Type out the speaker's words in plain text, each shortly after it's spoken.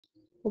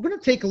We're going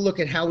to take a look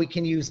at how we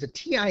can use the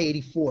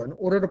TI-84 in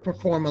order to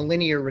perform a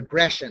linear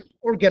regression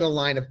or get a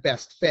line of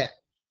best fit.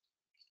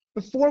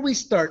 Before we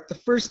start, the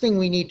first thing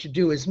we need to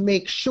do is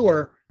make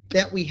sure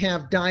that we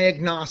have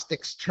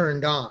diagnostics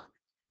turned on.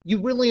 You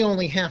really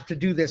only have to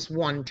do this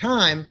one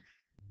time,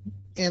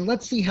 and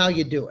let's see how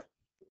you do it.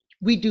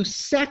 We do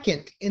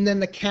second and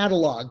then the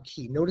catalog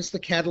key. Notice the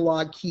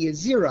catalog key is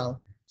 0,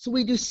 so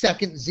we do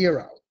second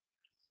 0.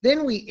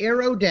 Then we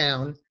arrow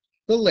down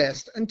the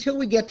list until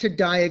we get to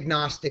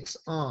diagnostics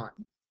on.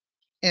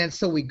 And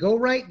so we go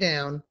right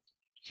down.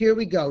 Here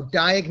we go,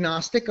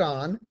 diagnostic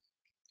on.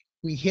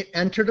 We hit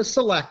enter to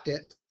select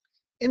it,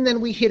 and then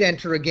we hit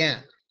enter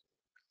again.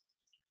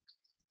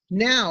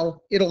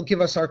 Now it'll give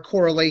us our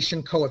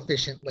correlation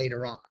coefficient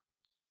later on.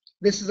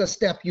 This is a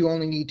step you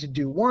only need to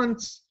do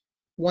once.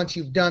 Once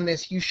you've done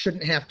this, you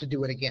shouldn't have to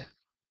do it again.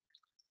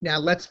 Now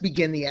let's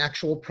begin the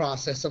actual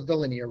process of the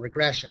linear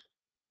regression.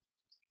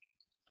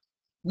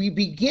 We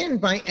begin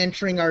by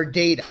entering our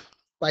data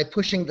by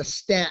pushing the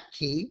stat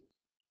key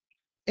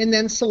and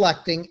then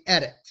selecting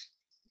edit.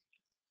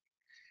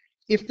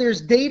 If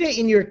there's data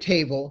in your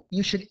table,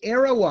 you should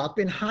arrow up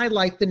and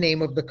highlight the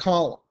name of the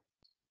column.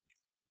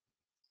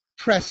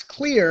 Press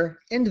clear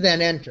and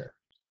then enter.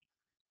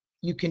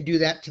 You can do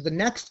that to the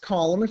next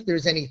column if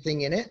there's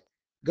anything in it.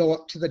 Go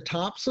up to the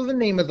top so the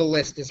name of the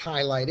list is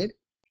highlighted.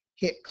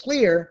 Hit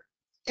clear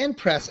and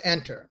press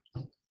enter.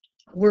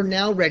 We're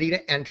now ready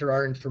to enter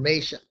our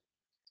information.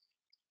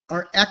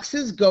 Our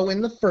X's go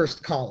in the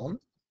first column,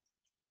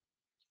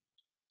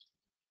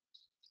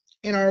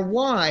 and our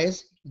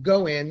Y's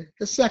go in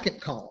the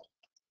second column.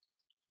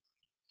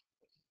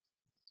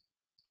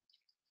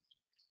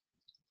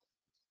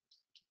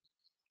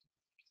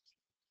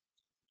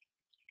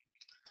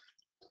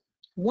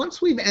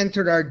 Once we've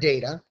entered our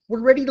data,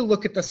 we're ready to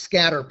look at the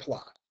scatter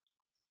plot.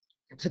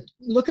 To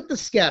look at the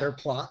scatter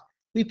plot,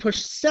 we push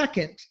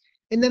second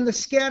and then the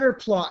scatter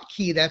plot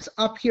key that's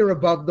up here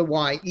above the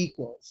Y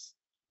equals.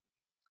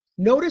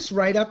 Notice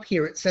right up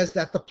here it says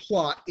that the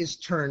plot is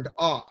turned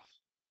off.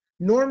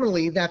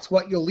 Normally that's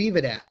what you'll leave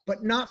it at,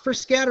 but not for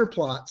scatter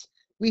plots.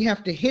 We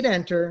have to hit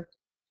enter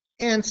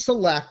and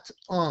select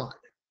on.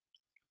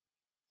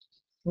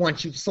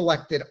 Once you've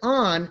selected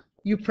on,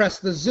 you press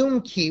the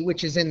zoom key,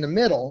 which is in the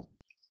middle,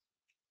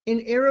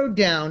 and arrow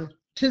down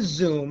to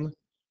zoom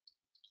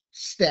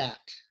stat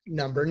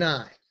number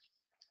 9.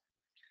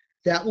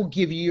 That will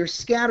give you your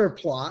scatter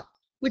plot,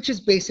 which is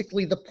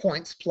basically the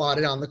points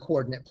plotted on the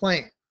coordinate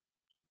plane.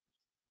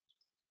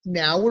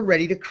 Now we're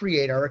ready to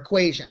create our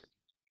equation.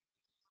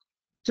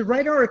 To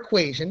write our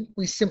equation,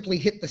 we simply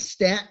hit the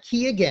stat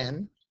key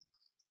again,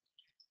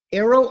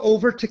 arrow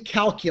over to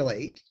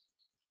calculate,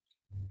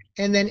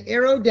 and then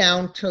arrow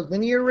down to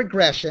linear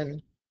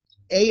regression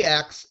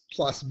AX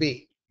plus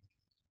B.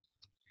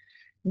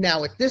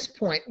 Now at this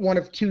point, one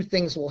of two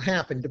things will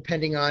happen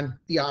depending on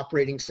the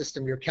operating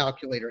system your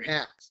calculator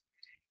has.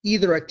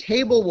 Either a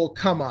table will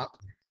come up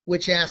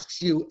which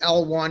asks you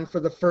L1 for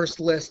the first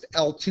list,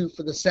 L2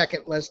 for the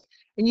second list,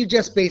 and you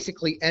just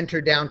basically enter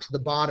down to the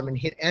bottom and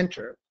hit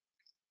enter.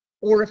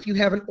 Or if you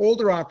have an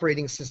older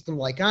operating system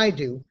like I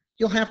do,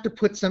 you'll have to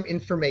put some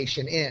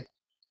information in.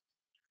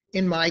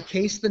 In my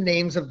case, the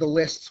names of the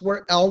lists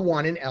were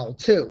L1 and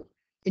L2.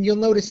 And you'll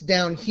notice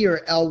down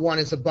here, L1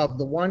 is above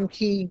the 1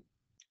 key,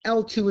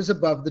 L2 is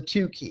above the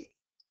 2 key.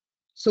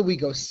 So we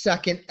go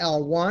second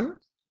L1,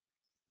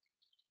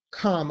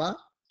 comma,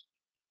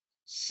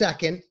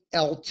 second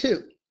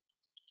L2,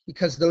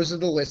 because those are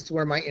the lists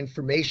where my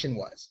information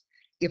was.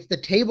 If the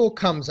table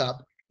comes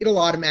up, it'll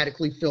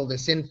automatically fill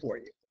this in for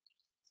you.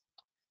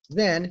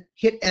 Then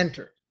hit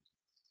enter.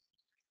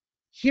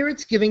 Here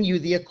it's giving you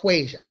the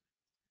equation.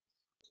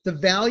 The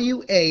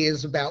value A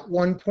is about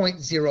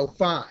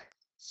 1.05.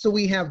 So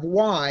we have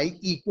Y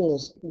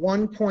equals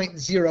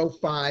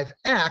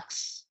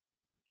 1.05x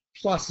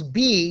plus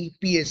B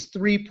is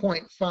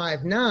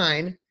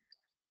 3.59.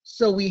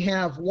 So we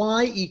have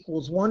Y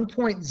equals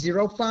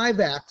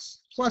 1.05x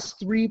plus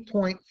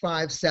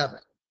 3.57.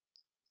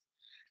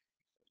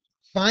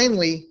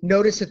 Finally,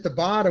 notice at the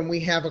bottom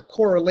we have a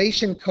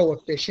correlation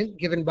coefficient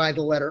given by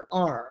the letter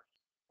R.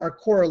 Our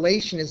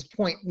correlation is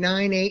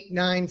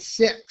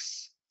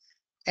 0.9896.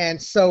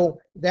 And so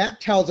that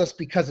tells us,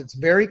 because it's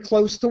very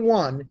close to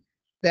 1,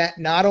 that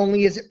not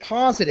only is it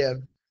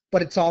positive,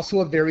 but it's also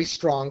a very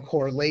strong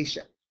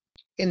correlation.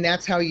 And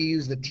that's how you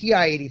use the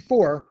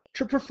TI-84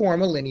 to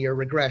perform a linear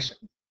regression.